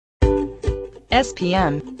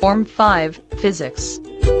SPM, Form 5, Physics.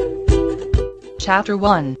 Chapter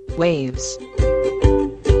 1, Waves.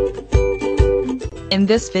 In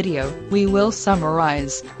this video, we will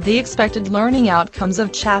summarize the expected learning outcomes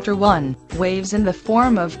of Chapter 1, Waves in the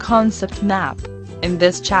form of concept map. In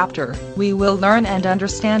this chapter, we will learn and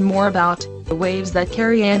understand more about the waves that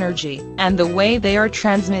carry energy, and the way they are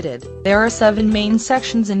transmitted. There are 7 main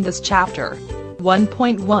sections in this chapter.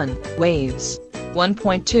 1.1, Waves.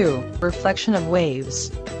 1.2, Refraction of Waves.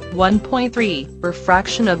 1.3,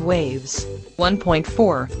 Refraction of Waves.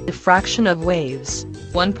 1.4, Diffraction of Waves.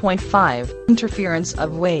 1.5, Interference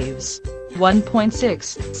of Waves.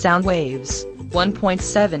 1.6, Sound Waves.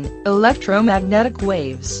 1.7, Electromagnetic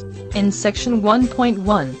Waves. In section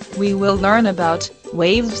 1.1, we will learn about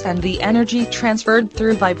waves and the energy transferred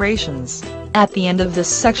through vibrations. At the end of this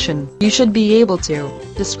section, you should be able to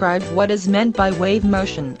describe what is meant by wave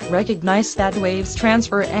motion, recognize that waves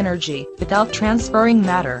transfer energy without transferring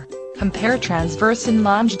matter, compare transverse and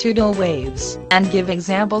longitudinal waves, and give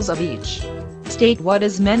examples of each. State what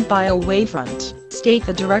is meant by a wavefront. State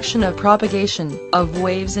the direction of propagation of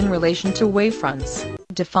waves in relation to wavefronts.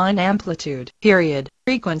 Define amplitude, period,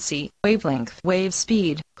 frequency, wavelength, wave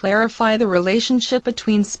speed. Clarify the relationship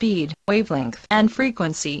between speed, wavelength, and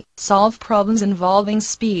frequency. Solve problems involving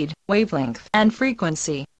speed, wavelength, and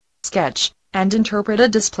frequency. Sketch and interpret a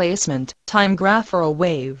displacement, time graph for a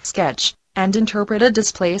wave. Sketch and interpret a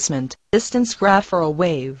displacement, distance graph for a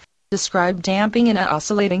wave. Describe damping in an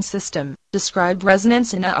oscillating system. Describe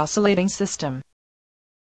resonance in an oscillating system.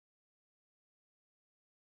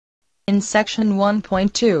 In section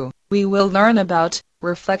 1.2, we will learn about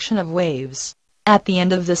reflection of waves. At the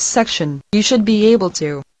end of this section, you should be able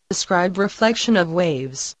to describe reflection of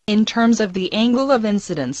waves in terms of the angle of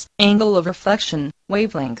incidence, angle of reflection,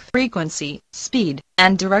 wavelength, frequency, speed,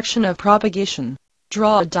 and direction of propagation.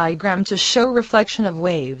 Draw a diagram to show reflection of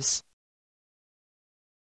waves.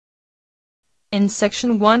 In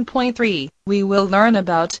section 1.3, we will learn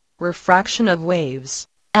about refraction of waves.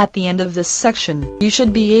 At the end of this section, you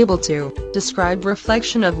should be able to describe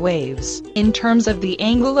reflection of waves in terms of the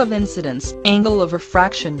angle of incidence, angle of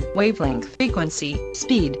refraction, wavelength, frequency,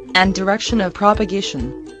 speed, and direction of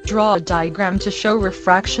propagation. Draw a diagram to show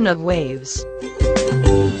refraction of waves.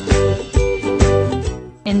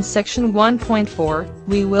 In section 1.4,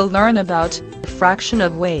 we will learn about diffraction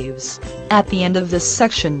of waves. At the end of this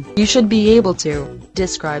section, you should be able to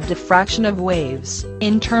describe diffraction of waves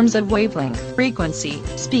in terms of wavelength, frequency,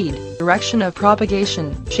 speed, direction of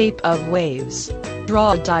propagation, shape of waves.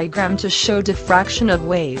 Draw a diagram to show diffraction of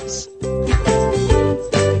waves.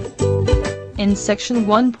 In section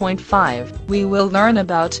 1.5, we will learn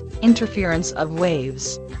about interference of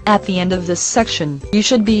waves. At the end of this section, you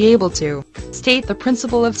should be able to state the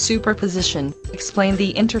principle of superposition, explain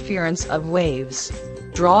the interference of waves,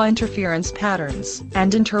 draw interference patterns,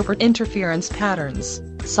 and interpret interference patterns.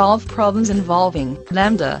 Solve problems involving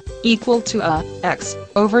lambda equal to a x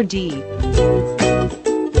over d.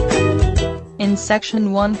 In section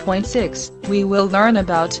 1.6, we will learn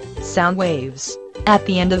about sound waves. At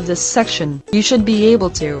the end of this section, you should be able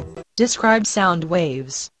to describe sound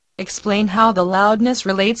waves. Explain how the loudness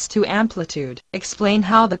relates to amplitude. Explain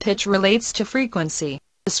how the pitch relates to frequency.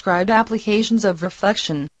 Describe applications of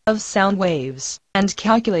reflection of sound waves, and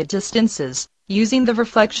calculate distances using the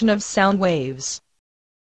reflection of sound waves.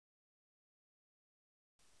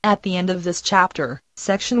 At the end of this chapter,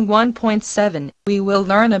 section 1.7, we will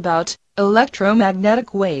learn about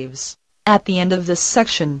electromagnetic waves. At the end of this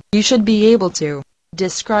section, you should be able to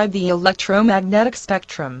describe the electromagnetic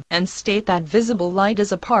spectrum and state that visible light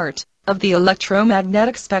is a part of the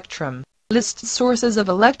electromagnetic spectrum. List sources of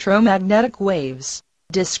electromagnetic waves.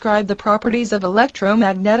 Describe the properties of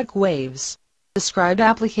electromagnetic waves. Describe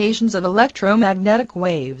applications of electromagnetic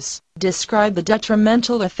waves. Describe the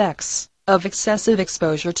detrimental effects of excessive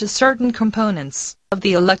exposure to certain components of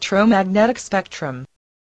the electromagnetic spectrum.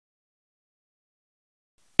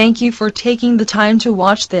 Thank you for taking the time to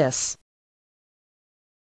watch this.